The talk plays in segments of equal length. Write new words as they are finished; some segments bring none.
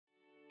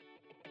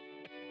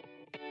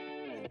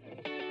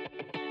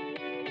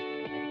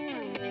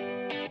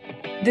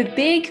The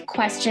big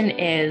question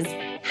is,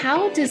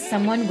 how does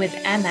someone with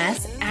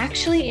MS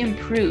actually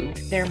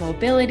improve their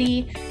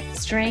mobility,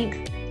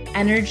 strength,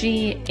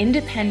 energy,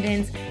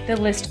 independence? The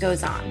list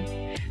goes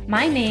on.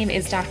 My name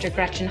is Dr.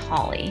 Gretchen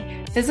Hawley,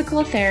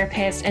 physical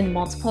therapist and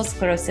multiple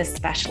sclerosis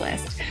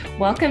specialist.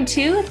 Welcome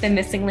to the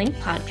Missing Link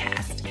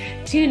podcast.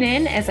 Tune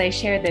in as I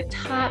share the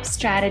top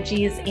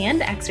strategies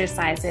and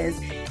exercises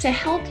to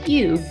help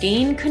you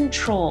gain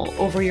control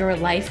over your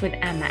life with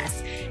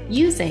MS,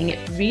 using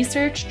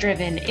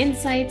research-driven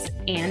insights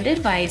and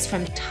advice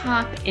from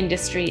top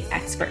industry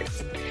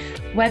experts.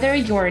 Whether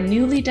you're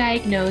newly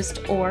diagnosed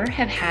or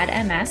have had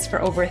MS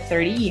for over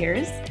 30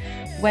 years,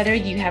 whether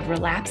you have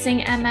relapsing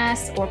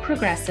MS or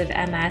progressive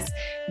MS,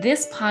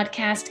 this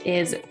podcast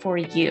is for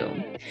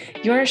you.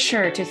 You're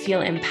sure to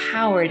feel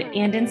empowered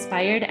and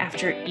inspired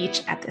after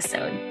each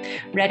episode.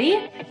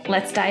 Ready?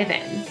 Let's dive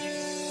in.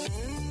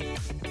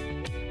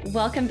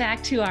 Welcome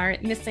back to our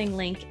Missing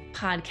Link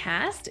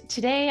podcast.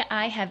 Today,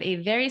 I have a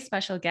very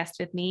special guest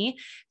with me,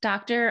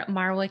 Dr.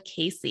 Marwa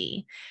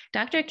Kaisey.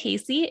 Dr.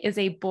 Kaisey is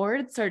a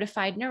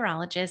board-certified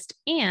neurologist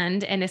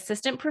and an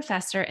assistant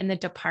professor in the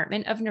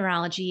Department of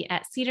Neurology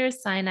at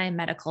Cedars-Sinai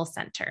Medical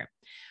Center.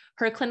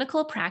 Her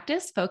clinical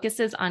practice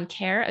focuses on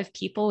care of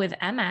people with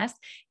MS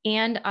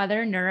and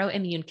other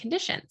neuroimmune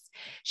conditions.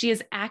 She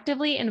is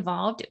actively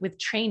involved with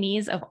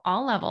trainees of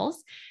all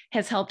levels,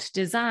 has helped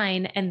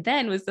design, and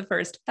then was the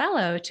first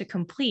fellow to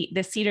complete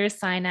the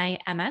Cedars-Sinai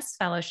MS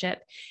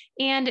Fellowship,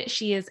 and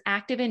she is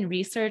active in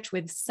research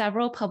with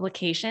several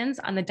publications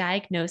on the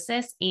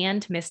diagnosis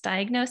and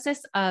misdiagnosis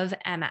of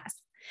MS.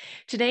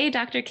 Today,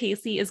 Dr.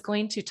 Kaisey is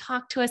going to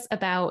talk to us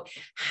about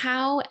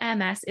how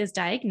MS is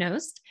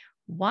diagnosed,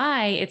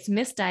 why it's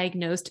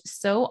misdiagnosed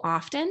so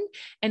often,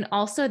 and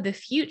also the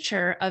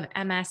future of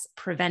MS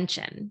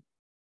prevention.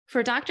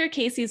 For Dr.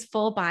 Kaisey's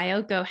full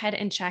bio, go ahead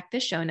and check the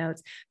show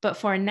notes. But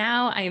for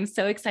now, I am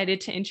so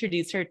excited to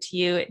introduce her to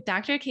you.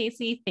 Dr.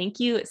 Kaisey, thank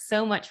you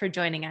so much for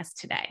joining us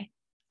today.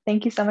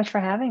 Thank you so much for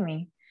having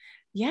me.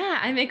 Yeah,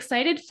 I'm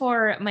excited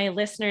for my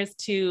listeners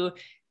to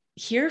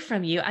hear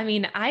from you. I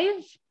mean,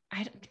 I'm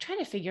trying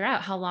to figure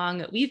out how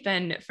long we've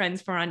been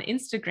friends for on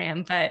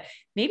Instagram, but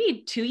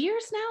maybe 2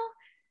 years now?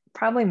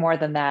 Probably more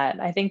than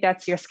that. I think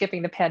you're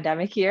skipping the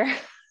pandemic year.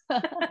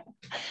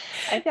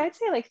 I'd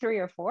say like 3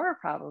 or 4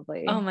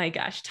 probably. Oh my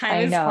gosh,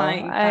 time is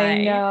flying by.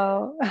 I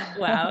know.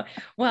 Wow.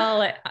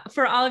 Well,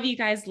 for all of you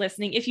guys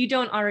listening, if you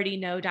don't already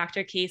know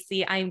Dr.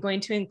 Kaisey, I'm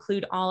going to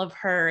include all of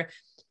her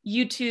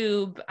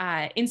YouTube,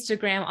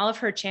 Instagram, all of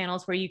her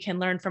channels where you can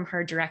learn from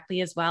her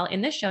directly as well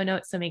in the show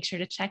notes. So make sure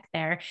to check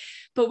there.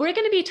 But we're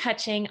going to be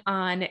touching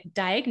on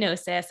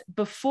diagnosis.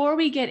 Before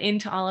we get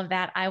into all of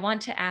that, I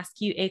want to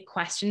ask you a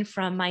question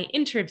from my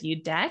interview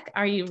deck.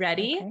 Are you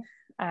ready? Okay.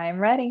 I'm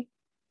ready.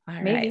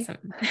 All Maybe. right. So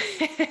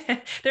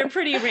they're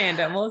pretty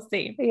random. We'll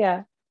see.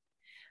 Yeah.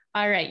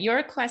 All right.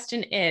 Your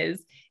question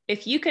is,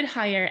 if you could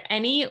hire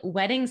any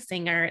wedding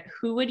singer,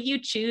 who would you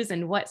choose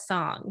and what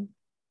song?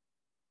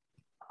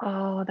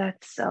 Oh,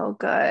 that's so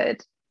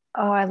good.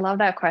 Oh, I love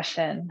that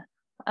question.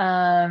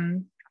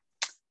 I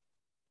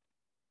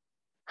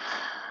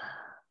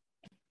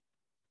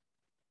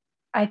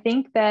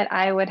think that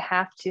I would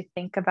have to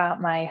think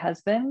about my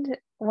husband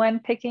when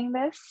picking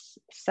this.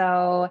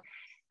 So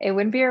it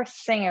wouldn't be a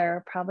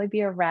singer, probably be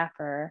a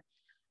rapper.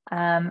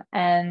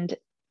 And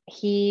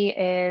he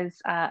is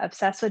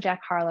obsessed with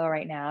Jack Harlow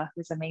right now,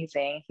 who's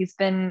amazing. He's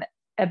been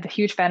a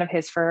huge fan of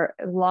his for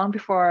long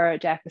before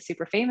Jack was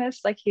super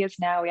famous like he is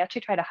now. We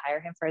actually tried to hire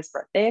him for his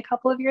birthday a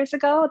couple of years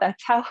ago.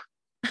 That's how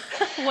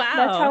Wow.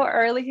 That's how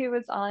early he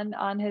was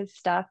on his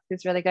stuff.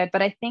 He's really good.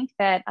 But I think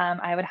that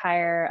I would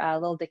hire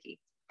Lil Dicky,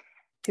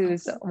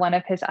 who's one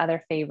of his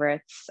other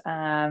favorites.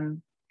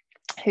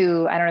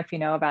 Who I don't know if you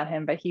know about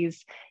him, but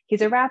he's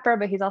a rapper,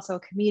 but he's also a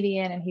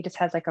comedian, and he just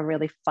has like a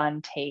really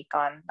fun take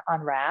on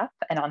rap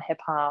and on hip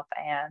hop,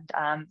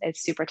 and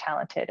is super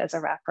talented as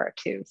a rapper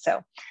too.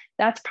 So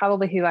that's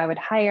probably who I would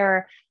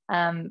hire.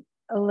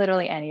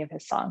 Literally any of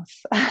his songs,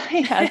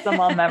 he has them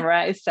all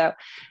memorized. So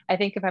I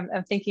think if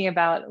I'm thinking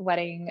about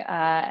wedding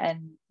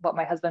and what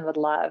my husband would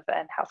love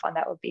and how fun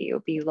that would be, it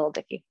would be Lil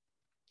Dicky.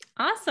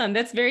 Awesome.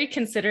 That's very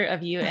considerate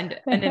of you and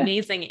an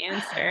amazing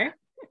answer.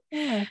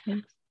 Yeah,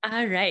 thanks.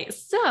 All right.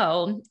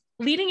 So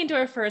leading into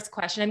our first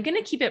question, I'm going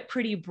to keep it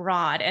pretty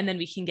broad and then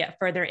we can get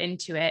further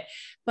into it.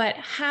 But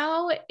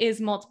how is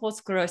multiple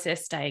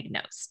sclerosis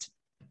diagnosed?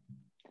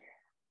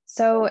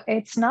 So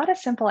it's not a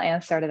simple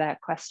answer to that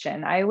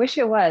question. I wish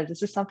it was.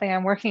 This is something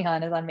I'm working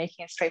on, is on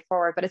making it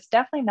straightforward, but it's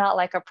definitely not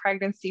like a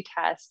pregnancy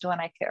test when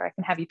I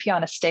can have you pee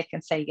on a stick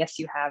and say, yes,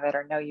 you have it,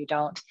 or no, you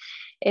don't.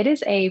 It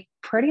is a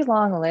pretty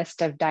long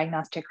list of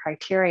diagnostic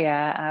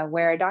criteria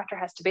where a doctor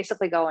has to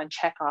basically go and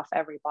check off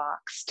every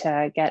box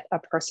to get a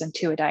person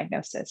to a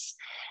diagnosis.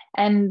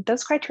 And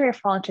those criteria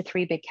fall into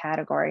 3 big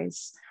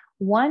categories.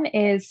 One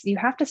is you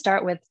have to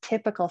start with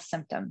typical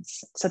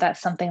symptoms. So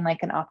that's something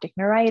like an optic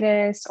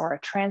neuritis or a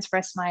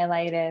transverse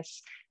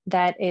myelitis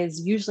that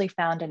is usually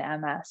found in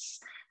MS.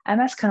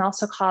 MS can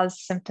also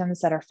cause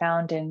symptoms that are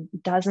found in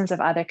dozens of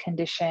other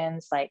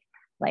conditions like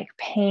like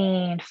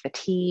pain,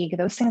 fatigue,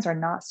 those things are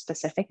not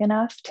specific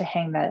enough to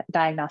hang the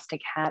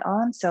diagnostic hat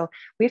on. So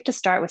we have to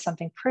start with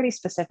something pretty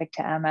specific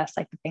to MS,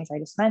 like the things I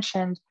just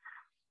mentioned.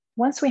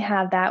 Once we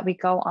have that, we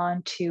go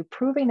on to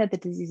proving that the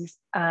disease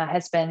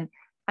has been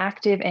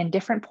active in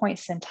different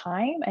points in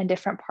time and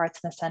different parts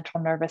in the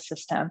central nervous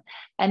system.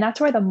 And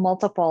that's where the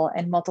multiple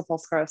and multiple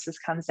sclerosis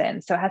comes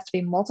in. So it has to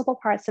be multiple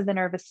parts of the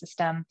nervous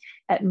system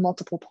at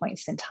multiple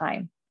points in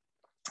time.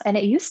 And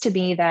it used to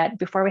be that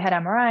before we had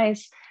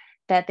MRIs,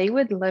 that they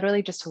would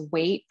literally just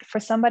wait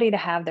for somebody to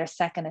have their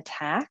second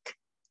attack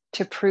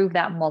to prove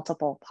that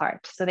multiple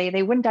part. So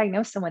they wouldn't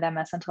diagnose them with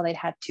MS until they'd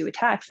had 2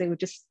 attacks. They would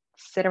just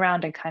sit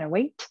around and kind of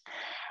wait.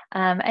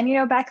 And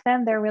back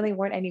then there really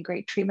weren't any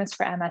great treatments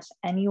for MS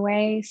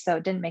anyway, so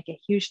it didn't make a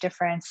huge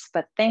difference.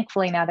 But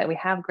thankfully, now that we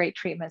have great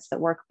treatments that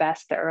work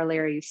best the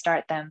earlier you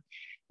start them,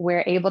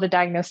 we're able to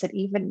diagnose it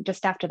even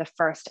just after the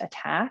first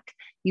attack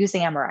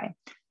using MRI.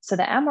 So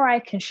the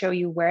MRI can show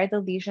you where the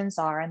lesions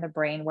are in the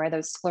brain, where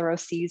those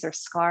scleroses or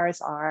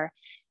scars are.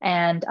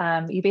 And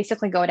you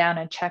basically go down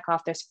and check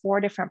off, there's 4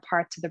 different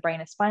parts of the brain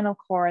and spinal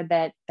cord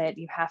that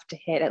you have to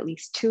hit at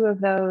least 2 of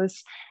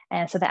those.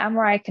 And so the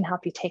MRI can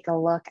help you take a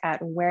look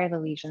at where the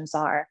lesions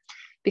are.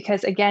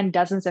 Because again,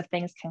 dozens of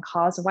things can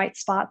cause white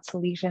spots,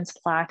 lesions,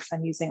 plaques.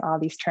 I'm using all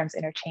these terms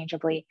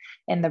interchangeably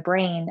in the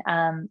brain.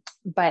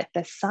 But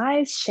the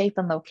size, shape,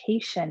 and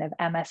location of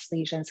MS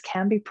lesions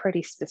can be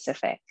pretty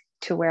specific,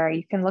 to where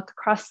you can look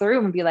across the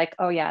room and be like,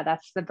 oh yeah,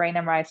 that's the brain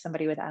MRI of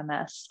somebody with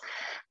MS.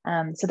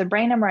 So the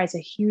brain MRI is a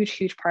huge,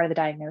 huge part of the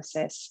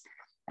diagnosis.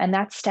 And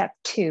that's step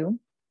 2.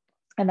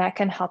 And that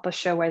can help us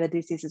show where the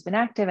disease has been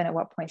active and at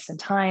what points in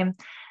time.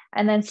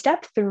 And then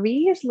step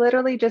 3 is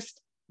literally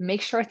just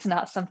make sure it's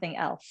not something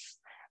else,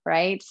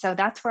 right? So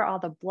that's where all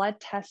the blood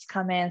tests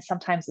come in,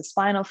 sometimes the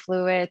spinal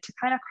fluid, to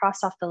kind of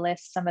cross off the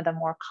list some of the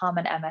more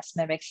common MS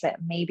mimics that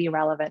may be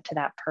relevant to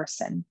that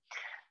person.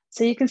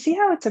 So you can see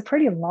how it's a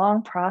pretty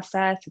long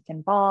process. It's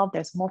involved,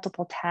 there's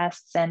multiple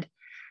tests, and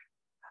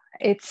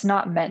it's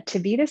not meant to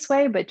be this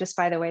way, but just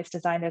by the way it's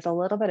designed, there's a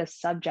little bit of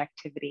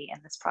subjectivity in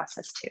this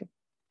process too.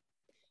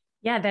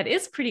 Yeah, that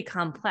is pretty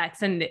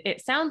complex. And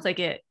it sounds like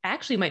it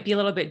actually might be a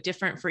little bit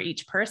different for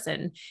each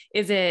person.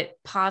 Is it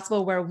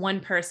possible where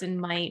one person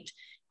might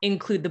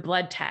include the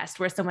blood test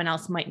where someone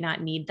else might not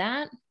need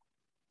that?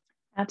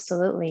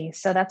 Absolutely.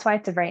 So that's why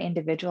it's a very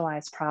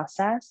individualized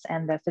process,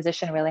 and the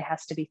physician really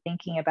has to be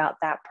thinking about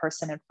that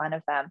person in front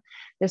of them.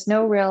 There's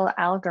no real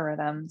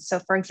algorithm. So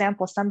for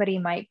example, somebody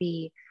might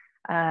be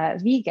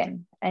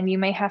vegan, and you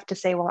may have to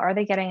say, well, are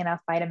they getting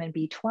enough vitamin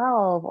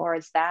B12, or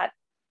is that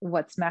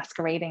what's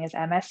masquerading as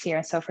MS here?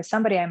 And so for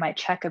somebody, I might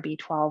check a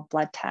B12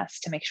 blood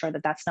test to make sure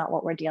that that's not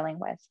what we're dealing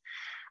with.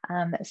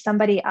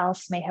 Somebody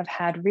else may have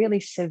had really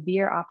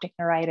severe optic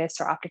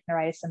neuritis or optic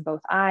neuritis in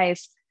both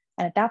eyes.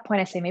 And at that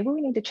point, I say, maybe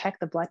we need to check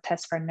the blood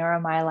test for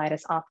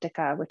neuromyelitis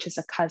optica, which is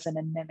a cousin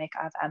and mimic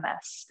of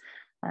MS.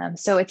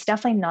 So it's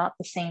definitely not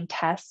the same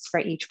tests for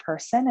each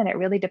person. And it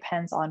really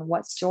depends on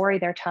what story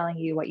they're telling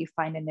you, what you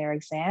find in their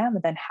exam,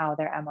 and then how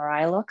their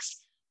MRI looks,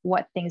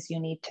 what things you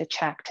need to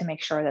check to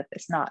make sure that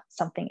it's not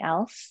something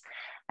else.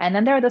 And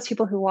then there are those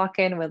people who walk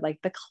in with like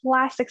the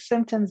classic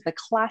symptoms, the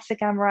classic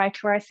MRI, to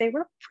where I say,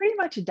 we're pretty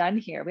much done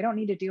here. We don't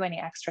need to do any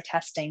extra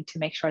testing to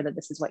make sure that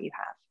this is what you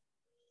have.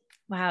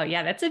 Wow.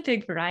 Yeah, that's a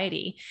big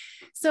variety.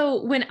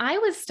 So when I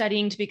was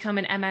studying to become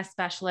an MS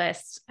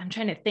specialist, I'm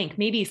trying to think,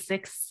 maybe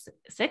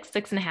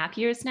 6.5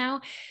 years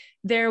now,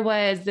 there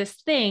was this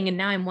thing, and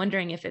now I'm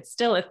wondering if it's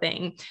still a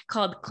thing,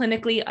 called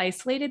clinically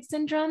isolated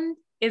syndrome.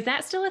 Is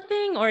that still a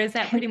thing, or is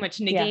that pretty much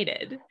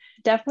negated? Yeah,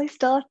 definitely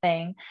still a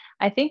thing.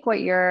 I think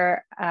what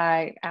you're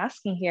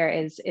asking here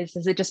is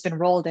has it just been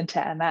rolled into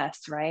MS,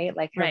 right?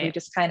 Like, have we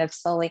just kind of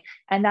slowly,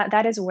 and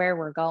that is where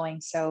we're going.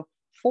 So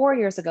 4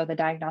 years ago, the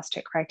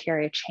diagnostic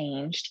criteria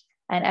changed.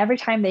 And every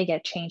time they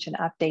get changed and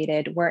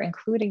updated, we're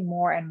including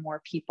more and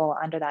more people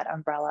under that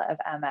umbrella of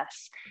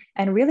MS.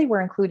 And really, we're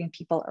including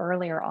people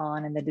earlier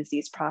on in the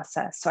disease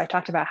process. So I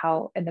talked about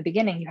how in the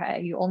beginning,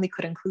 you only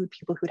could include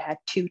people who'd had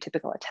 2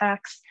 typical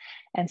attacks.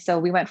 And so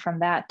we went from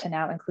that to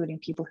now including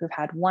people who've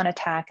had 1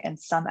 attack and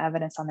some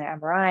evidence on their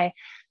MRI.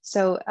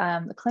 So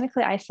the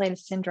clinically isolated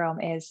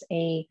syndrome is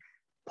a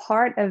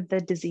part of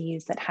the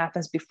disease that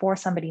happens before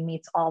somebody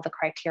meets all the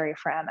criteria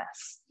for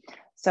MS.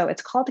 So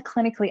it's called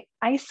clinically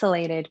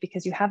isolated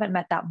because you haven't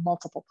met that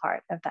multiple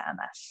part of the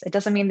MS. It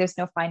doesn't mean there's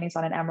no findings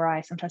on an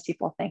MRI. Sometimes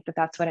people think that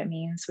that's what it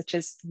means, which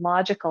is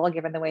logical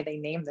given the way they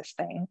name this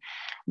thing.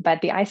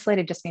 But the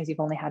isolated just means you've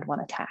only had 1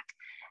 attack.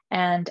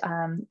 And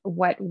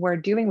what we're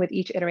doing with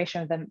each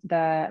iteration of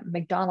the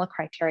McDonald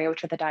criteria,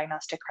 which are the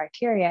diagnostic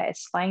criteria,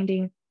 is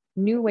finding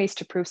new ways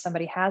to prove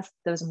somebody has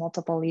those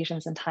multiple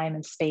lesions in time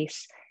and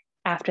space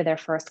after their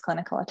first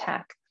clinical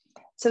attack.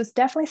 So it's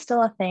definitely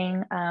still a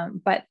thing,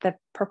 but the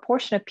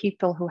proportion of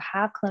people who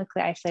have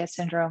clinically isolated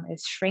syndrome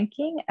is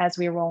shrinking as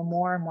we roll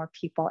more and more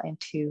people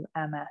into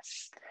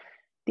MS.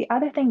 The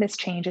other thing that's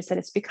changed is that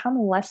it's become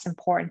less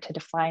important to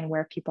define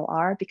where people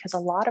are, because a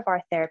lot of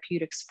our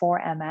therapeutics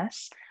for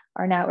MS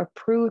are now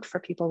approved for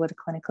people with a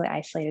clinically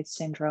isolated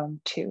syndrome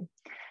too.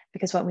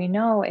 Because what we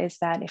know is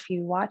that if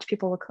you watch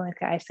people with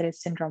clinically isolated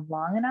syndrome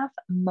long enough,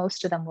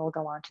 most of them will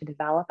go on to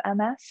develop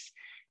MS.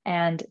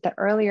 And the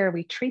earlier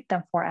we treat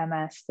them for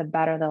MS, the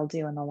better they'll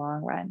do in the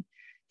long run.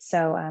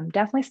 So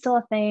definitely still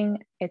a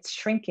thing. It's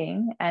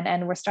shrinking,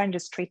 and we're starting to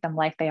just treat them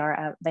like they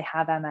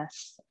have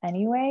MS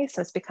anyway.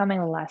 So it's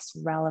becoming less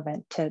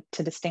relevant to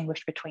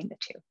distinguish between the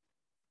two.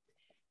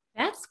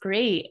 That's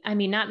great. I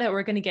mean, not that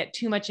we're going to get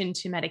too much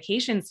into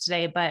medications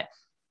today, but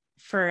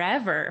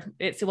forever,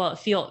 it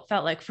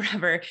felt like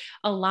forever,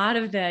 a lot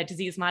of the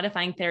disease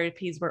modifying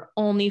therapies were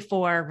only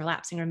for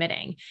relapsing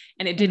remitting,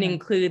 and it didn't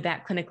include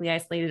that clinically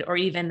isolated or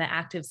even the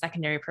active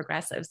secondary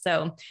progressive.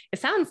 So it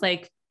sounds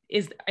like,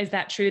 is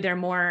that true? They're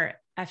more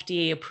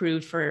FDA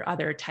approved for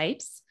other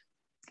types?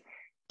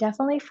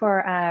 Definitely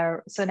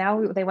so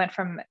now they went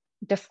from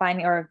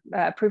defining or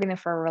approving them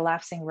for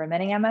relapsing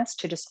remitting MS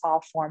to just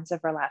all forms of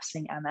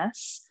relapsing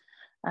MS.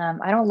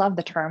 I don't love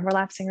the term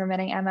relapsing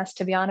remitting MS,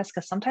 to be honest,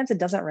 because sometimes it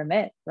doesn't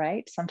remit,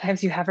 right?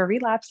 Sometimes you have a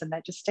relapse and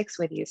that just sticks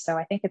with you. So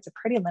I think it's a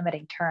pretty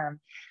limiting term.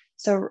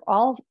 So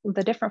all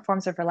the different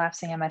forms of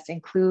relapsing MS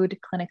include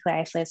clinically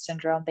isolated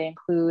syndrome. They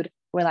include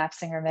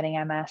relapsing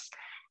remitting MS,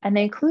 and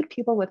they include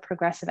people with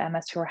progressive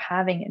MS who are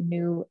having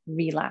new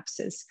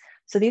relapses.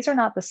 So these are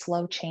not the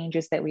slow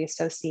changes that we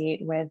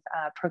associate with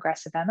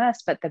progressive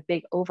MS, but the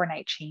big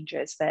overnight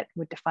changes that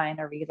would define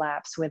a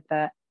relapse with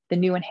the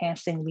new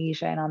enhancing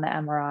lesion on the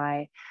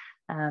MRI.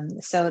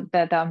 So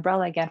the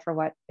umbrella, again, for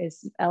what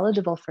is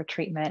eligible for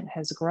treatment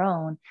has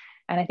grown.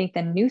 And I think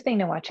the new thing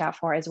to watch out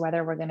for is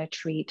whether we're going to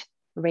treat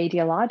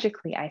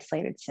radiologically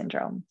isolated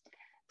syndrome.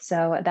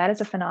 So that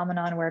is a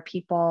phenomenon where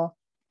people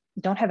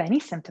don't have any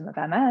symptom of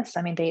MS.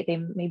 I mean,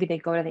 maybe they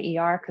go to the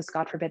ER because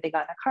God forbid they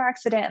got in a car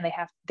accident and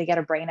they get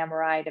a brain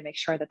MRI to make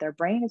sure that their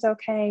brain is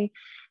okay.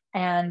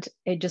 And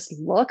it just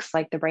looks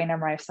like the brain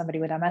MRI of somebody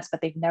with MS,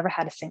 but they've never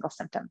had a single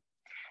symptom.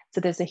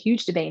 So there's a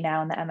huge debate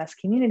now in the MS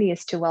community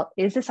as to, well,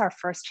 is this our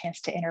first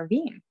chance to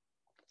intervene?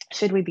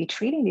 Should we be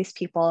treating these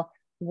people?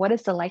 What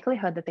is the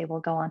likelihood that they will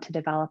go on to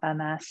develop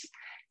MS?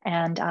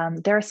 And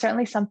there are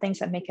certainly some things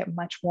that make it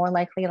much more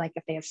likely, like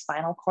if they have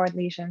spinal cord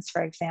lesions,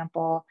 for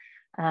example,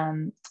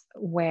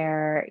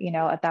 where,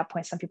 at that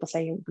point, some people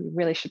say we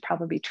really should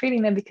probably be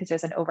treating them because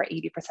there's an over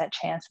 80%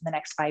 chance in the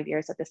next 5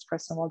 years that this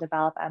person will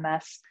develop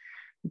MS.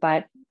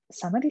 But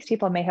some of these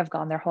people may have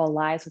gone their whole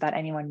lives without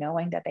anyone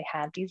knowing that they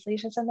had these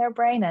lesions in their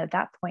brain. And at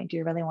that point, do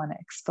you really want to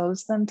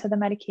expose them to the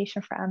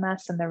medication for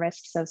MS and the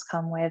risks those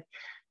come with?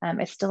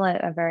 It's still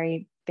a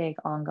very big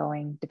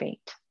ongoing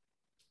debate.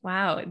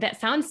 Wow,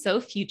 that sounds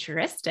so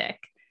futuristic.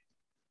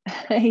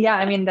 Yeah,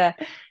 I mean, the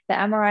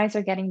MRIs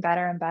are getting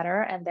better and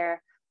better, and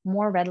they're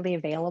more readily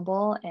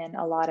available in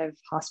a lot of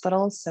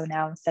hospitals. So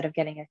now instead of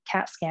getting a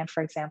CAT scan,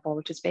 for example,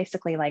 which is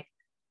basically like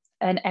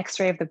an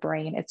X-ray of the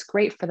brain, it's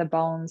great for the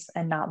bones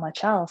and not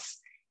much else,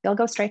 you'll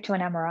go straight to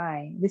an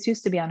MRI. This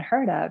used to be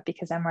unheard of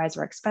because MRIs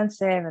were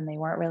expensive and they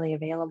weren't really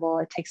available.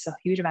 It takes a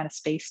huge amount of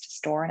space to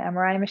store an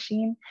MRI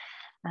machine.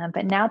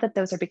 But now that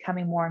those are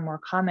becoming more and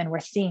more common, we're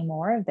seeing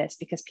more of this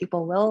because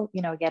people will,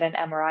 get an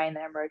MRI in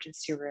the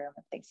emergency room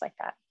and things like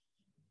that.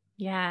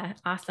 Yeah,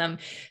 awesome.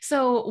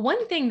 So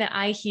one thing that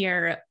I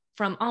hear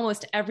from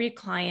almost every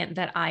client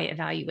that I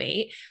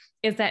evaluate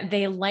is that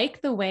they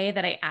like the way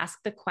that I ask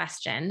the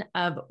question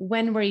of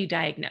when were you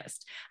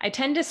diagnosed? I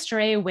tend to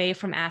stray away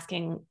from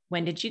asking,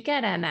 when did you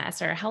get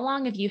MS or how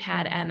long have you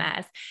had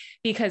MS?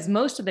 Because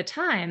most of the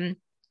time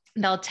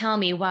they'll tell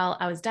me, well,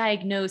 I was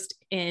diagnosed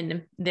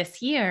in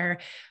this year,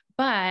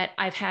 but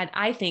I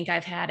think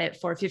I've had it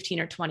for 15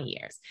 or 20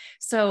 years.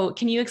 So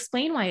can you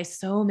explain why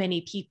so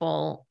many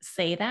people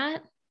say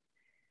that?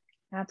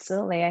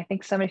 Absolutely. I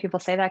think so many people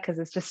say that because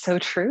it's just so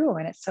true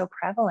and it's so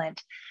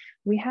prevalent.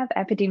 We have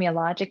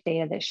epidemiologic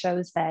data that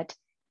shows that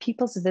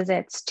people's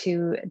visits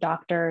to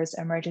doctors'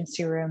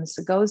 emergency rooms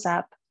goes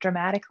up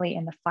dramatically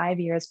in the 5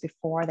 years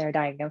before their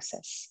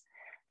diagnosis.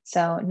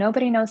 So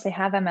nobody knows they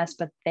have MS,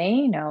 but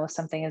they know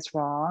something is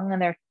wrong,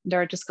 and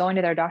they're just going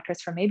to their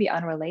doctors for maybe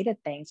unrelated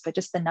things, but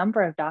just the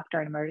number of doctor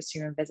and emergency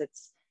room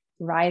visits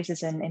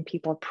rises in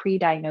people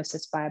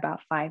pre-diagnosis by about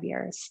 5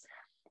 years.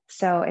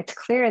 So it's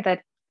clear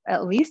that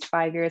at least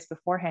 5 years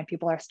beforehand,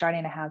 people are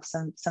starting to have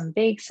some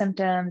vague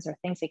symptoms or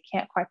things they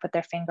can't quite put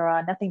their finger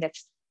on, nothing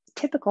that's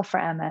typical for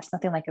MS,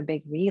 nothing like a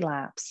big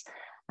relapse.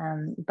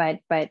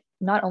 But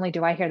not only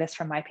do I hear this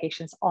from my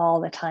patients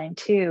all the time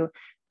too,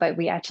 but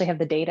we actually have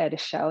the data to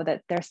show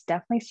that there's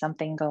definitely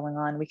something going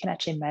on. We can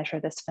actually measure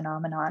this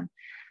phenomenon.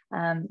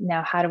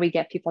 Now, how do we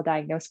get people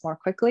diagnosed more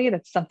quickly?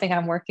 That's something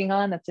I'm working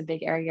on. That's a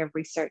big area of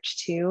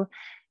research too.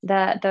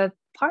 The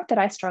part that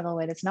I struggle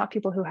with is not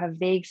people who have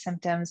vague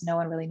symptoms, no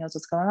one really knows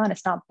what's going on.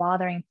 It's not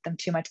bothering them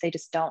too much. They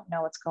just don't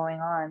know what's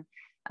going on.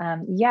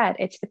 Yet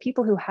it's the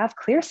people who have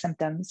clear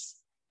symptoms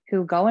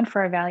who go in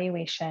for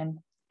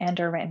evaluation and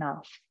are written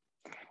off.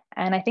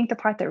 And I think the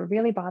part that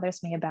really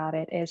bothers me about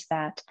it is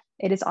that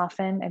it is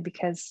often, and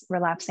because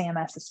relapsing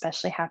MS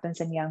especially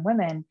happens in young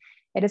women,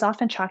 it is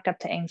often chalked up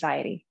to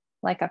anxiety.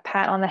 like a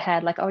pat on the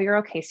head, like, oh, you're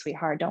okay,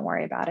 sweetheart. Don't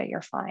worry about it.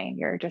 You're fine.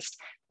 You're just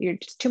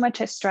too much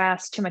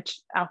stress, too much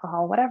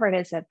alcohol, whatever it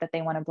is that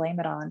they want to blame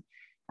it on.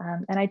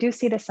 And I do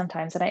see this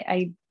sometimes, and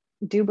I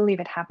do believe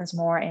it happens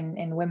more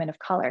in women of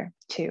color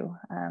too.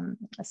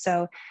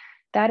 So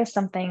that is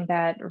something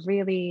that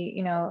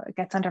really,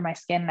 gets under my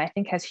skin, and I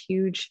think has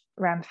huge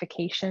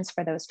ramifications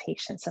for those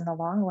patients in the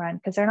long run,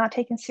 because they're not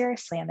taken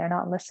seriously and they're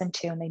not listened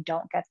to, and they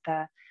don't get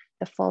the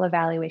full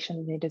evaluation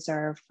that they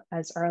deserve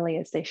as early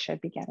as they should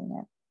be getting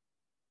it.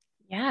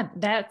 Yeah,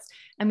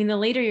 the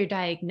later you're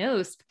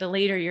diagnosed, the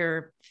later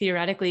you're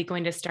theoretically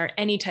going to start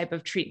any type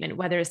of treatment,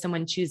 whether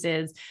someone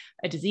chooses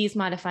a disease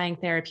modifying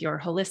therapy or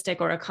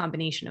holistic or a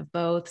combination of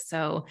both.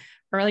 So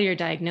earlier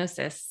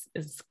diagnosis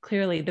is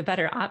clearly the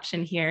better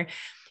option here.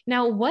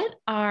 Now,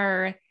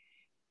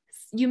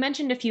 you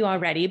mentioned a few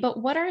already,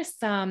 but what are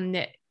some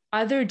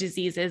other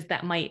diseases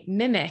that might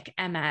mimic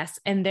MS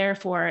and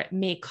therefore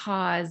may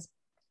cause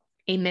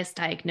a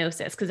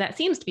misdiagnosis? Because that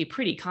seems to be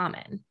pretty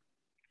common.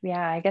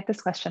 Yeah, I get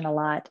this question a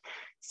lot.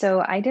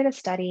 So I did a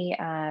study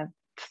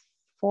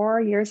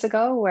 4 years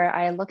ago where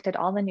I looked at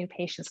all the new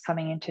patients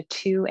coming into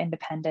two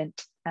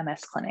independent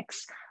MS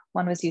clinics.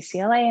 One was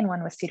UCLA and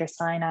one was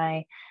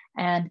Cedars-Sinai.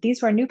 And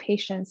these were new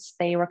patients.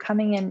 They were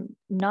coming in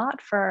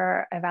not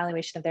for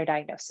evaluation of their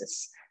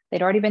diagnosis.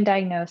 They'd already been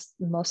diagnosed.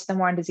 Most of them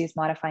were on disease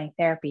modifying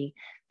therapy.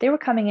 They were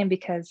coming in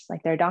because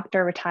like their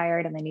doctor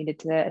retired and they needed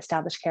to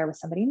establish care with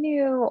somebody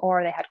new,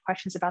 or they had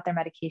questions about their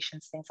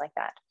medications, things like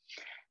that.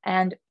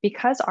 And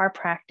because our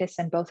practice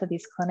in both of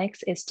these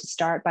clinics is to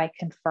start by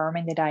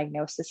confirming the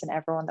diagnosis in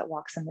everyone that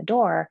walks in the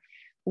door,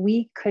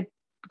 we could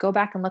go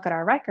back and look at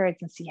our records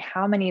and see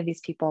how many of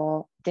these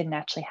people didn't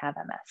actually have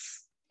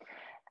MS.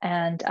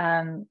 And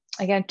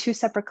again, two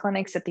separate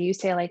clinics. At the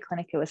UCLA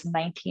clinic, it was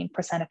 19%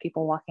 of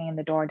people walking in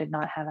the door did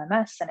not have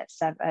MS, and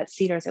at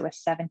Cedars, it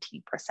was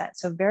 17%.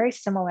 So very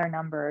similar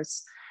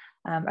numbers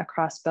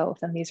across both.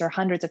 And these are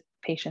hundreds of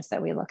patients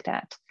that we looked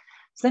at.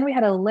 So then we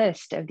had a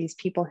list of these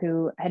people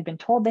who had been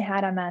told they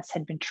had MS,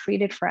 had been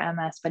treated for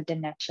MS, but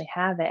didn't actually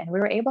have it. And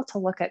we were able to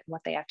look at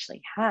what they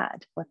actually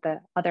had, what the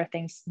other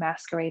things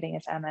masquerading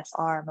as MS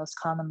are most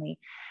commonly.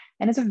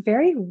 And it's a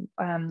very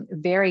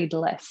varied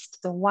list.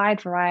 It's a wide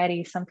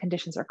variety. Some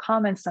conditions are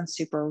common, some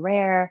super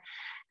rare.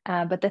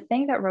 But the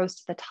thing that rose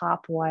to the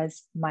top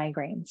was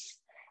migraines.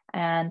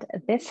 And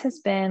this has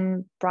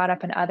been brought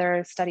up in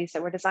other studies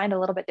that were designed a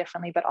little bit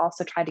differently, but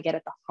also tried to get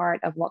at the heart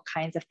of what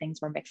kinds of things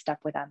were mixed up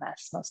with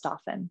MS most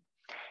often.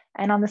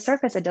 And on the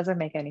surface, it doesn't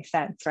make any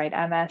sense, right?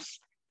 MS,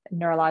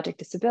 neurologic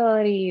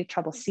disability,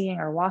 trouble seeing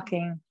or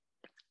walking,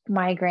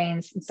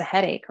 migraines, it's a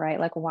headache, right?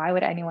 Like, why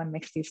would anyone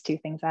mix these two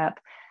things up?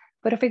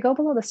 But if we go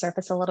below the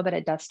surface a little bit,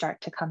 it does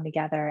start to come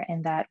together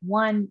in that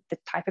one, the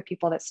type of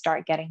people that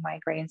start getting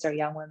migraines are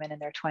young women in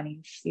their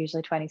 20s,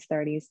 usually 20s,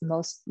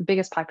 30s.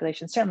 Biggest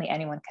population, certainly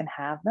anyone can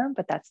have them,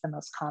 but that's the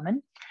most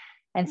common.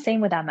 And same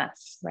with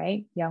MS,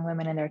 right? Young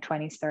women in their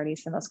 20s,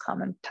 30s, the most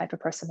common type of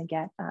person to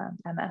get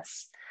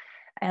MS.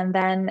 And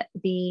then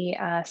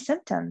the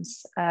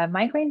symptoms,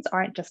 migraines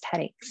aren't just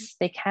headaches.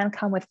 They can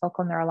come with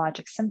focal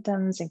neurologic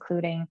symptoms,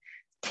 including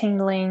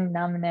tingling,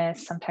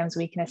 numbness, sometimes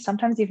weakness,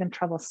 sometimes even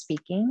trouble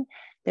speaking.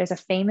 There's a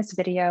famous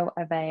video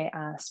of a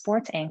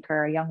sports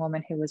anchor, a young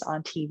woman who was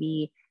on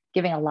TV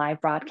giving a live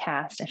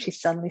broadcast, and she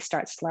suddenly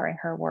starts slurring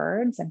her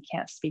words and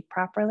can't speak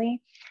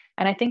properly.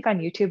 And I think on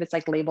YouTube, it's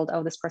like labeled,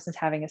 oh, this person's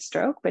having a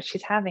stroke, but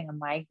she's having a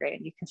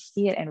migraine. You can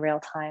see it in real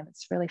time.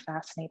 It's really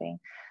fascinating.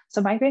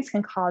 So migraines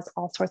can cause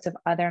all sorts of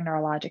other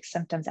neurologic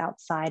symptoms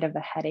outside of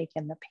the headache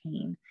and the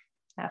pain.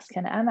 As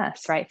can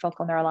MS, right?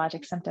 Focal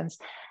neurologic symptoms.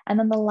 And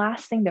then the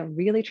last thing that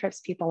really trips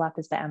people up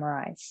is the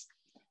MRIs.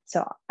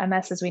 So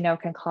MS, as we know,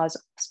 can cause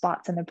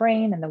spots in the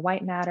brain and the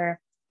white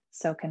matter.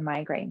 So can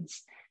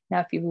migraines.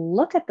 Now, if you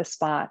look at the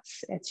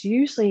spots, it's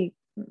usually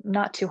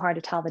not too hard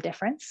to tell the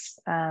difference.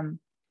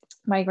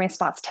 Migraine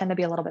spots tend to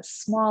be a little bit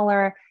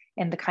smaller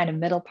in the kind of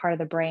middle part of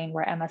the brain,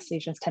 where MS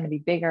lesions tend to be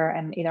bigger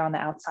and either on the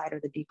outside or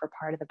the deeper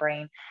part of the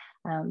brain.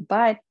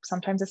 But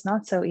sometimes it's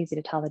not so easy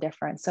to tell the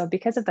difference. So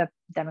because of the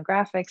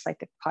demographics, like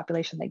the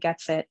population that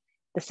gets it,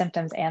 the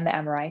symptoms and the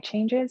MRI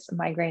changes,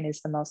 migraine is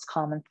the most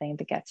common thing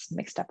that gets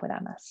mixed up with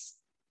MS.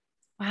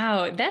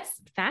 Wow, that's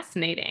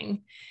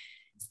fascinating.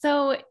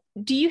 So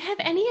do you have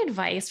any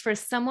advice for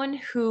someone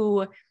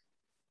who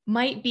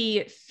might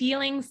be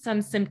feeling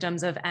some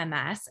symptoms of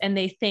MS and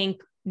they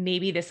think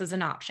maybe this is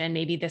an option,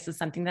 maybe this is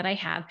something that I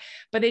have,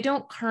 but they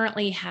don't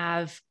currently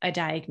have a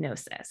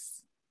diagnosis?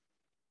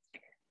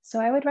 So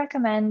I would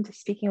recommend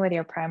speaking with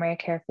your primary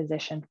care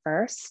physician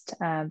first,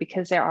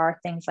 because there are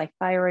things like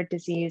thyroid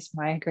disease,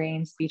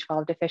 migraines,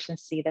 B12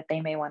 deficiency that they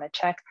may want to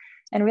check.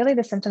 And really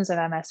the symptoms of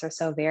MS are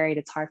so varied,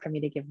 it's hard for me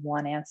to give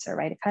one answer,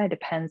 right? It kind of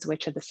depends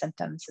which of the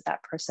symptoms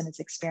that person is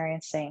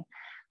experiencing.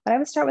 But I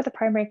would start with a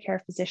primary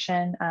care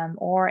physician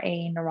or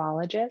a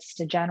neurologist,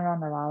 a general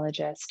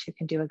neurologist who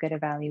can do a good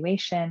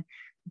evaluation,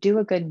 do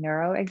a good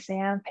neuro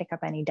exam, pick up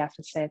any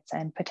deficits,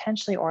 and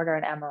potentially order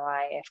an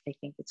MRI if they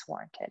think it's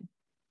warranted.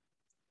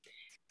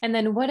 And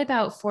then what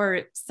about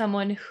for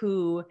someone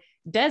who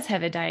does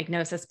have a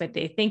diagnosis, but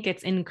they think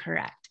it's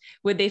incorrect?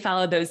 would they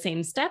follow those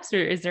same steps,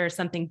 or is there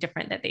something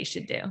different that they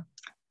should do?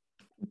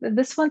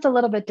 This one's a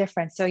little bit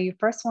different. So you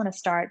first want to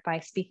start by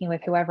speaking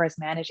with whoever is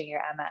managing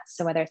your MS.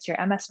 So whether it's your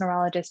MS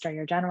neurologist or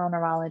your general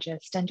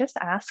neurologist, and just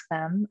ask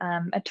them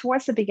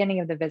towards the beginning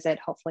of the visit,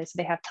 hopefully, so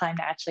they have time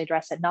to actually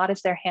address it, not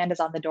as their hand is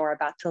on the door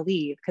about to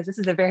leave, because this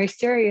is a very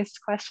serious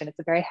question. It's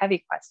a very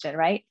heavy question,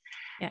 right?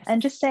 Yes. And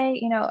just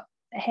say,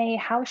 hey,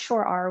 how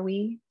sure are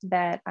we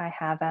that I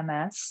have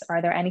MS?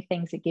 Are there any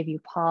things that give you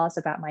pause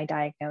about my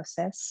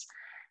diagnosis?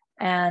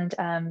 And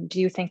do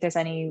you think there's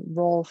any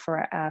role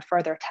for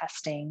further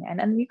testing?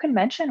 And you can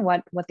mention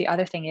what the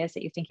other thing is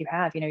that you think you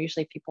have.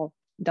 Usually people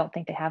don't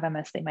think they have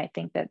MS. They might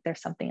think that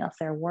there's something else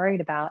they're worried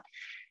about.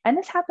 And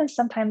this happens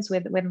sometimes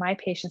with my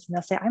patients, and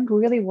they'll say, I'm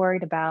really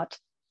worried about,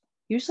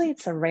 usually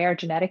it's a rare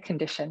genetic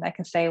condition. I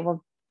can say,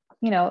 well,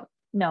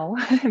 no,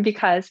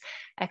 because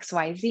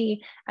XYZ.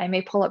 I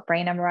may pull up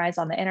brain MRIs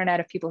on the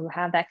internet of people who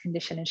have that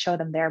condition and show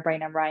them their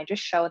brain MRI and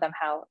just show them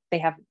how they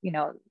have,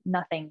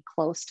 nothing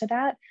close to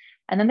that.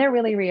 And then they're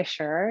really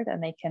reassured,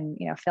 and they can,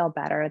 feel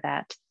better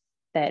that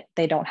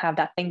they don't have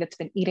that thing that's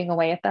been eating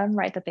away at them,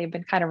 right? That they've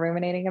been kind of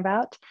ruminating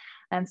about.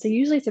 So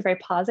usually it's a very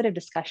positive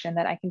discussion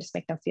that I can just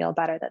make them feel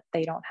better that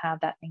they don't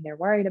have that thing they're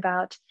worried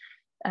about.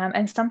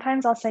 And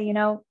sometimes I'll say,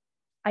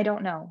 I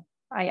don't know.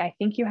 I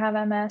think you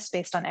have MS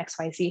based on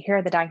XYZ. Here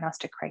are the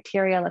diagnostic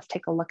criteria. Let's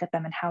take a look at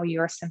them and how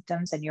your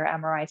symptoms and your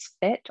MRIs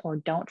fit or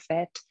don't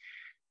fit.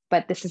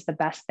 But this is the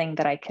best thing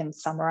that I can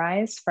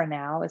summarize for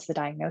now is the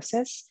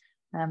diagnosis.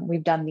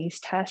 We've done these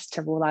tests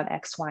to rule out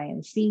X, Y,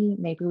 and Z.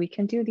 Maybe we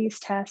can do these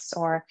tests,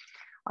 or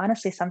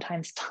honestly,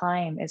 sometimes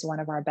time is one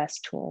of our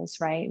best tools,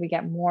 right? We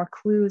get more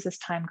clues as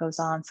time goes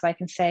on. So I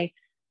can say,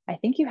 I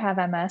think you have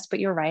MS, but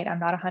you're right. I'm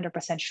not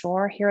 100%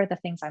 sure. Here are the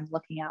things I'm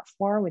looking out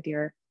for with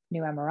your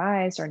new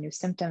MRIs or new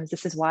symptoms.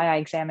 This is why I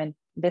examine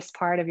this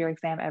part of your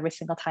exam every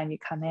single time you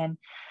come in.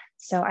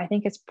 So I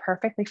think it's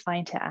perfectly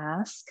fine to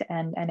ask.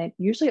 And it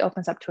usually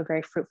opens up to a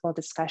very fruitful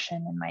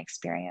discussion in my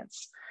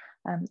experience.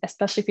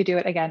 Especially if you do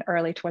it again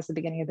early towards the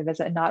beginning of the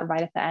visit and not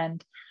right at the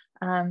end.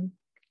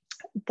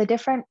 The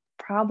different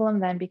problem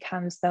then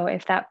becomes, though,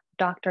 if that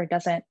doctor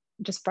doesn't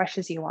just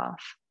brushes you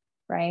off,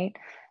 right?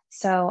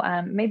 So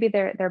maybe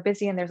they're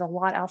busy and there's a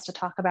lot else to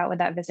talk about with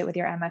that visit with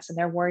your MS, and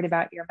they're worried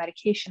about your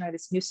medication or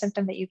this new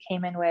symptom that you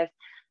came in with.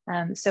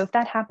 So if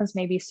that happens,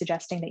 maybe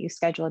suggesting that you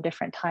schedule a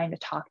different time to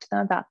talk to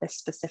them about this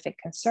specific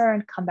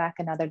concern, come back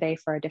another day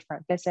for a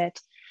different visit.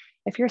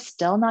 If you're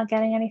still not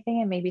getting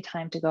anything, it may be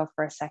time to go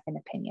for a second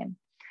opinion.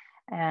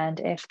 And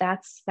if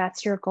that's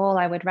your goal,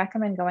 I would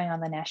recommend going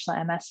on the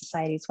National MS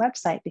Society's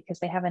website, because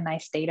they have a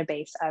nice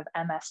database of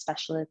MS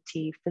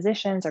specialty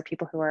physicians or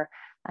people who are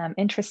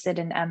interested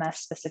in MS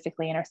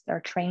specifically and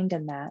are trained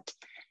in that.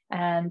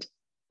 And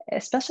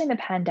especially in the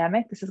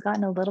pandemic, this has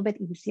gotten a little bit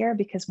easier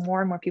because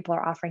more and more people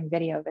are offering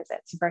video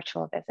visits,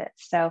 virtual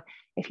visits. So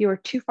if you were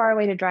too far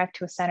away to drive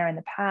to a center in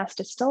the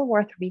past, it's still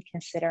worth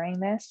reconsidering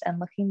this and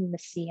looking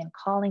to see and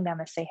calling them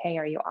and say, hey,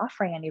 are you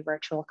offering any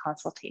virtual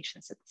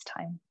consultations at this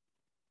time?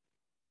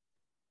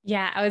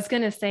 Yeah, I was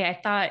going to say, I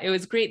thought it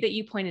was great that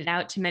you pointed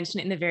out to mention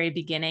it in the very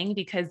beginning,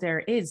 because there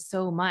is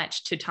so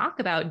much to talk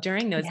about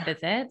during those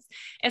visits,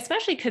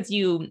 especially because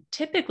you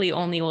typically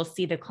only will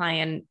see the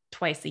client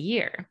twice a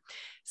year.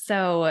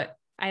 So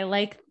I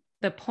like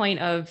the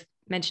point of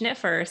mention it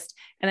first,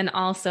 and then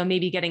also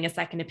maybe getting a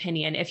second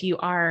opinion if you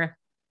are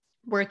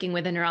working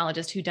with a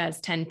neurologist who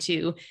does tend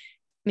to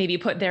maybe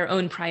put their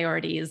own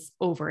priorities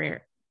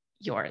over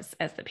yours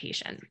as the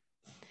patient.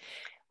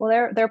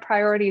 Well, their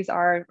priorities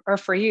are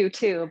for you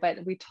too,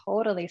 but we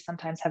totally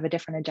sometimes have a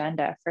different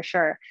agenda for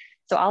sure.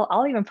 So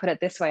I'll even put it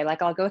this way,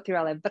 like I'll go through,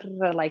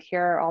 like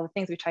here are all the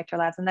things we checked your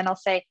labs, and then I'll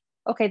say,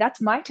 okay,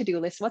 that's my to-do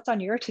list. What's on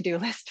your to-do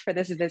list for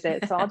this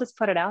visit? So I'll just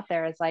put it out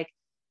there as like,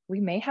 we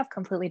may have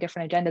completely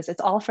different agendas.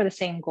 It's all for the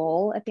same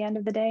goal at the end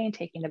of the day and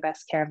taking the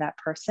best care of that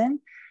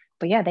person.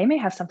 But yeah, they may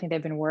have something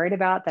they've been worried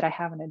about that I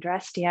haven't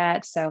addressed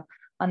yet. So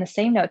on the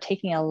same note,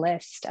 taking a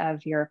list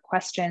of your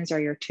questions or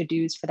your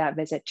to-dos for that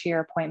visit to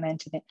your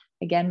appointment, and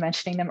again,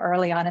 mentioning them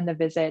early on in the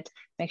visit,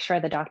 make sure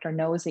the doctor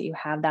knows that you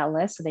have that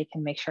list so they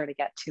can make sure to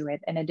get to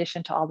it, in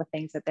addition to all the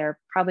things that they're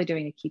probably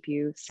doing to keep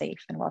you safe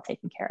and well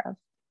taken care of.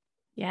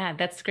 Yeah,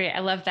 that's great. I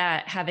love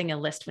that, having a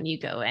list when you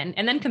go in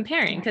and then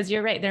comparing, because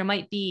you're right. There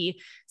might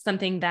be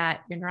something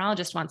that your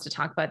neurologist wants to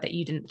talk about that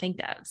you didn't think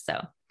of. So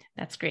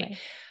that's great. Right.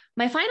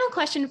 My final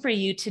question for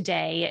you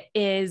today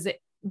is,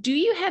 do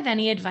you have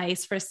any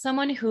advice for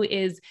someone who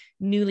is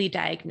newly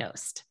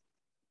diagnosed?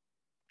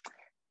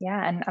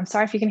 Yeah, and I'm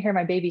sorry if you can hear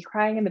my baby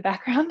crying in the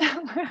background.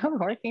 I'm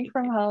working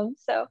from home.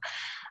 So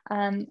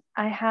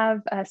I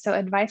have, so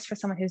advice for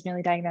someone who's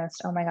newly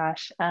diagnosed. Oh my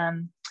gosh,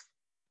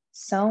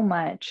 so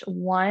much.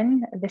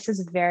 One, this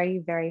is very,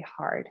 very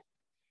hard.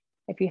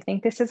 If you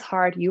think this is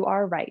hard, you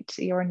are right.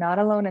 You are not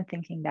alone in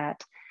thinking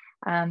that.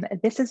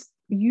 This is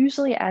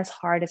usually as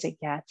hard as it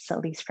gets,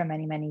 at least for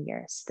many, many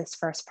years, this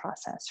first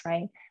process,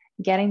 right?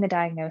 Getting the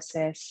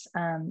diagnosis.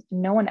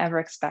 No one ever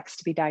expects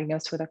to be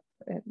diagnosed with a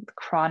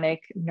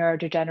chronic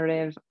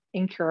neurodegenerative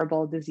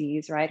incurable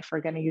disease, right? If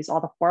we're going to use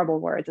all the horrible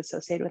words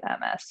associated with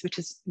MS, which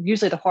is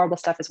usually the horrible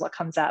stuff is what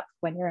comes up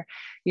when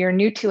you're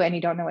new to it and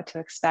you don't know what to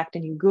expect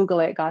and you Google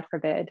it, God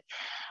forbid.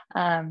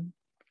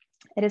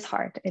 It is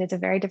hard. It is a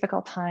very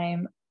difficult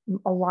time.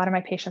 A lot of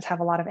my patients have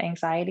a lot of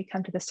anxiety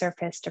come to the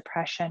surface,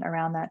 depression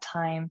around that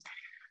time,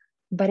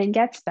 but it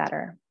gets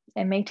better.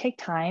 It may take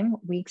time,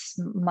 weeks,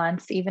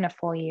 months, even a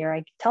full year.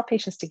 I tell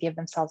patients to give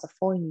themselves a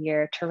full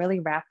year to really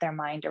wrap their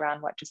mind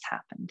around what just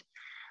happened.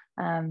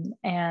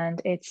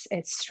 And it's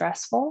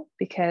stressful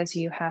because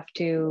you have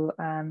to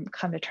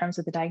come to terms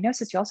with the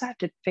diagnosis. You also have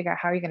to figure out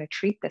how you're going to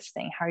treat this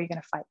thing, how are you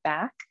going to fight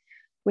back,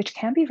 which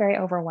can be very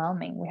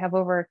overwhelming. We have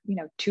over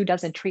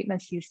 24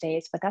 treatments these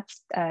days, but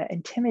that's an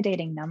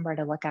intimidating number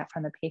to look at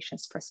from the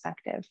patient's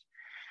perspective.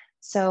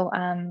 So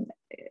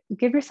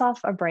give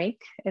yourself a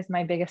break is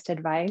my biggest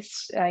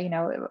advice.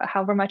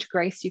 However much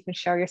grace you can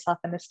show yourself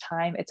in this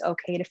time, it's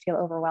okay to feel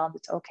overwhelmed.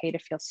 It's okay to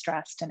feel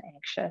stressed and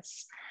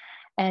anxious.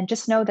 And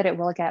just know that it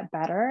will get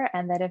better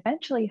and that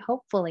eventually,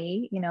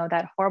 hopefully,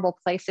 that horrible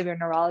place of your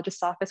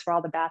neurologist's office where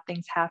all the bad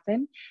things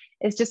happen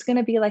is just going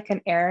to be like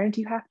an errand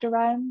you have to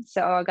run.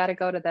 So I got to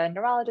go to the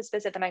neurologist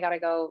visit, then I got to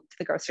go to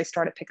the grocery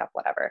store to pick up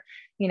whatever.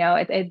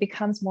 It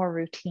becomes more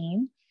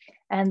routine,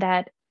 and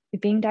that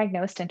being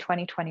diagnosed in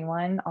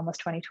 2021, almost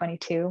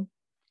 2022,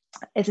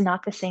 is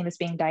not the same as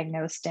being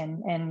diagnosed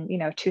in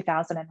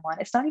 2001.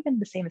 It's not even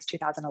the same as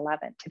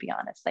 2011, to be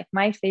honest. Like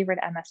my favorite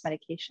MS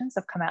medications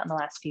have come out in the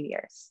last few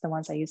years, the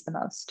ones I use the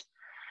most.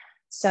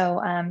 So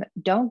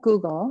don't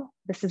Google.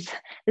 This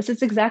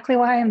is exactly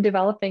why I'm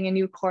developing a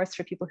new course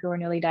for people who are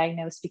newly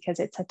diagnosed, because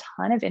it's a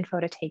ton of info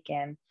to take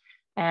in.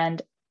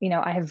 And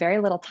I have very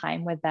little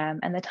time with them.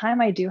 And the time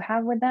I do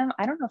have with them,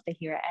 I don't know if they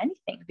hear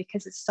anything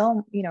because it's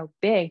so,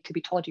 big to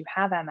be told you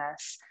have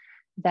MS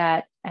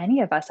that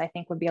any of us, I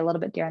think, would be a little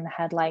bit deer in the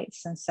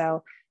headlights. And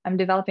so I'm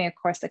developing a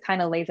course that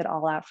kind of lays it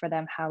all out for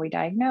them, how we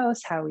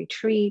diagnose, how we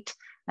treat,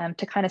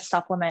 to kind of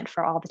supplement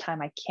for all the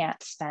time I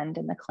can't spend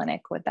in the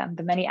clinic with them,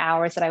 the many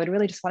hours that I would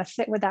really just want to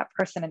sit with that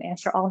person and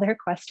answer all their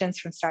questions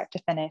from start to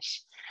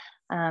finish.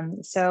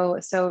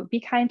 So be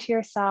kind to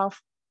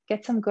yourself.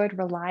 Get some good,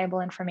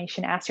 reliable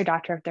information. Ask your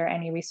doctor if there are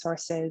any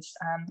resources.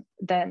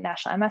 The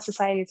National MS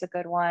Society is a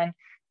good one.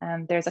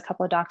 There's a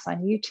couple of docs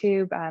on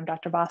YouTube,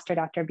 Dr. Boster,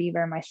 Dr.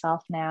 Beaver,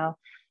 myself now.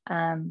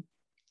 And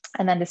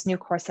then this new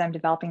course that I'm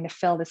developing to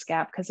fill this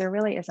gap, because there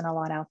really isn't a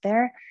lot out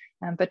there.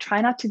 But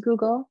try not to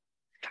Google.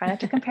 Try not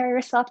to compare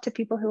yourself to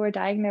people who were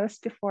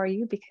diagnosed before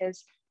you,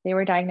 because they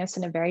were diagnosed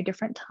in a very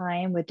different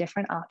time with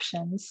different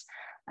options.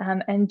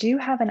 And do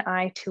have an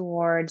eye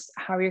towards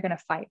how you're going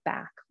to fight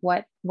back,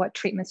 what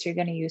treatments you're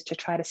going to use to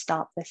try to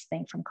stop this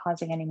thing from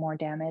causing any more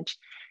damage.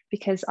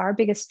 Because our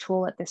biggest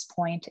tool at this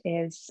point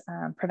is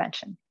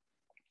prevention,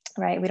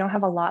 right? We don't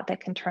have a lot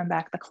that can turn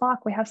back the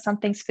clock. We have some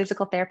things.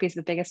 Physical therapy is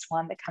the biggest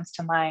one that comes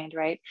to mind,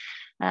 right?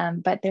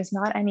 But there's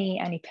not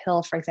any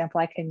pill, for example,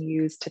 I can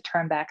use to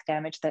turn back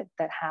damage that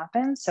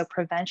happens. So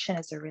prevention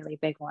is a really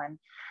big one.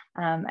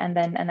 And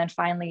then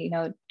finally,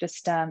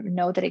 just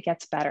know that it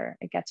gets better.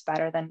 It gets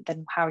better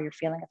than how you're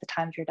feeling at the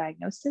time of your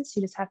diagnosis.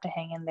 You just have to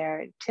hang in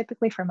there.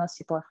 Typically, for most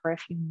people, for a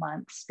few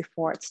months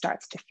before it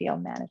starts to feel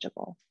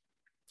manageable.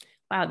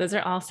 Wow, those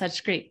are all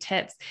such great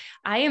tips.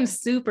 I am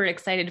super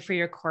excited for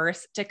your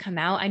course to come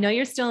out. I know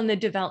you're still in the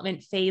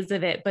development phase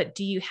of it, but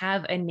do you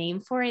have a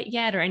name for it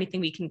yet, or anything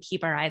we can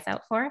keep our eyes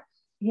out for?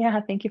 Yeah,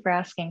 thank you for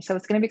asking. So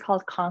it's going to be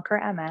called Conquer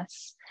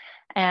MS.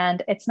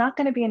 And it's not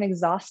going to be an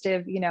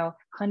exhaustive,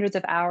 hundreds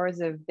of hours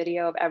of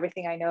video of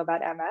everything I know about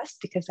MS,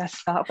 because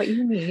that's not what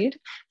you need,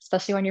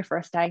 especially when you're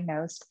first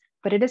diagnosed.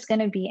 But it is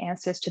going to be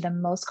answers to the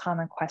most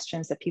common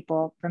questions that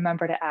people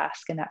remember to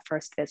ask in that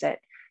first visit.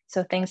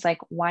 So things like,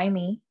 why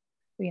me?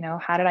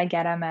 How did I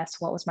get MS?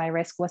 What was my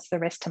risk? What's the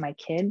risk to my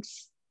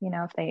kids?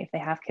 If they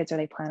have kids or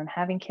they plan on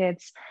having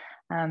kids.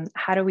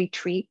 How do we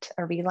treat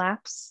a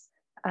relapse?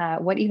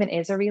 What even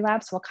is a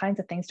relapse? What kinds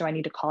of things do I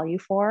need to call you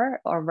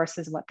for, or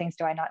versus what things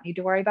do I not need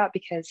to worry about?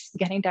 Because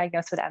getting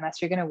diagnosed with MS,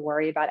 you're going to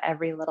worry about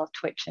every little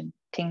twitch and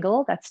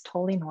tingle. That's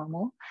totally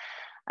normal.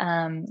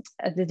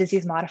 The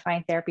disease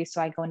modifying therapy.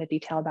 So I go into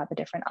detail about the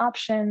different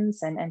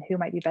options and who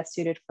might be best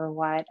suited for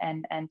what,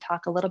 and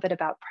talk a little bit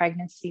about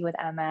pregnancy with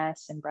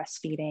MS and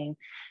breastfeeding.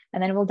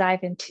 And then we'll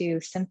dive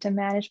into symptom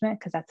management,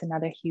 because that's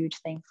another huge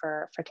thing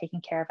for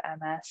taking care of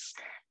MS,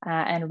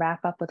 and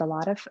wrap up with a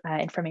lot of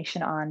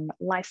information on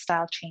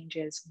lifestyle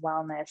changes,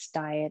 wellness,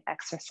 diet,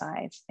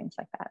 exercise, things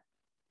like that.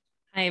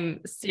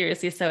 I'm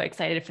seriously so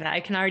excited for that.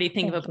 I can already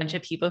think of a bunch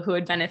of people who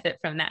would benefit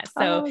from that.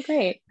 So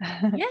great.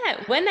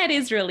 Yeah, when that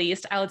is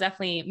released, I'll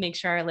definitely make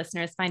sure our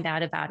listeners find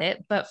out about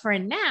it. But for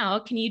now,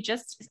 can you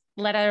just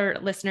let our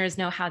listeners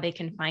know how they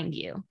can find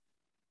you?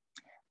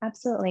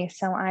 Absolutely.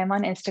 So I'm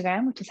on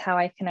Instagram, which is how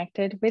I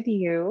connected with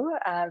you.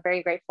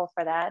 Very grateful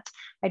for that.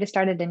 I just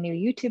started a new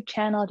YouTube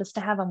channel just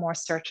to have a more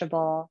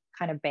searchable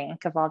kind of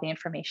bank of all the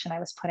information I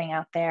was putting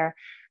out there.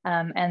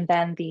 And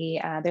then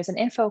there's an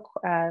info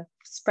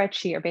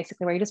spreadsheet, or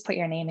basically where you just put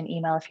your name and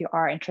email. If you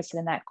are interested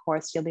in that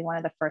course, you'll be one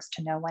of the first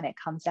to know when it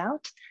comes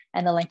out.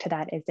 And the link to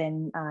that is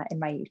in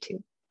my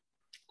YouTube.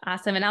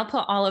 Awesome. And I'll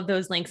put all of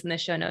those links in the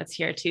show notes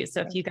here too.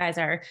 So if you guys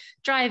are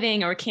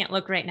driving or can't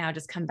look right now,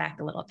 just come back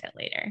a little bit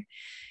later.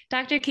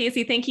 Dr.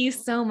 Kaisey, thank you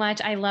so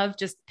much. I love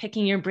just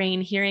picking your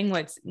brain, hearing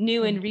what's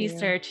new in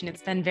research, and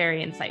it's been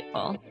very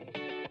insightful.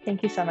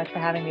 Thank you so much for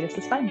having me. This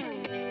was fun.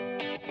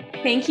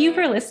 Thank you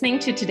for listening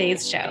to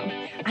today's show.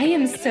 I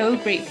am so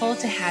grateful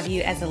to have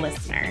you as a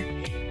listener.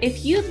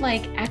 If you'd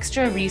like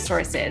extra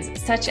resources,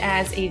 such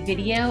as a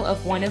video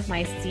of one of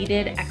my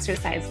seated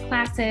exercise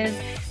classes,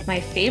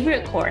 my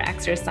favorite core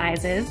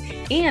exercises,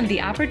 and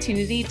the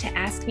opportunity to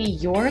ask me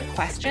your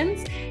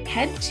questions,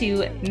 head to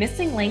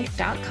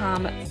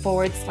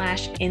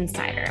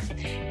missinglink.com/insider.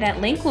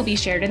 That link will be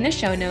shared in the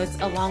show notes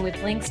along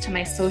with links to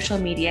my social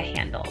media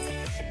handles.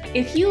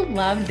 If you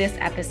loved this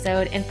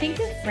episode and think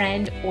a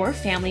friend or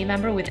family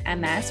member with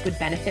MS would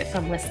benefit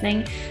from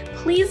listening,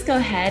 please go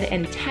ahead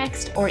and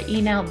text or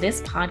email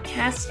this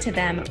podcast to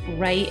them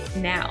right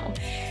now.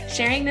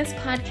 Sharing this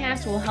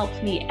podcast will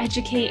help me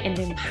educate and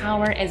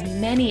empower as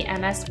many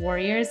MS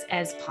warriors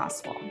as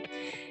possible.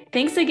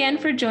 Thanks again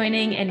for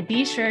joining, and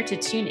be sure to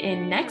tune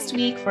in next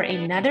week for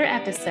another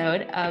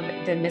episode of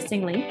the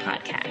Missing Link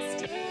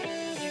podcast.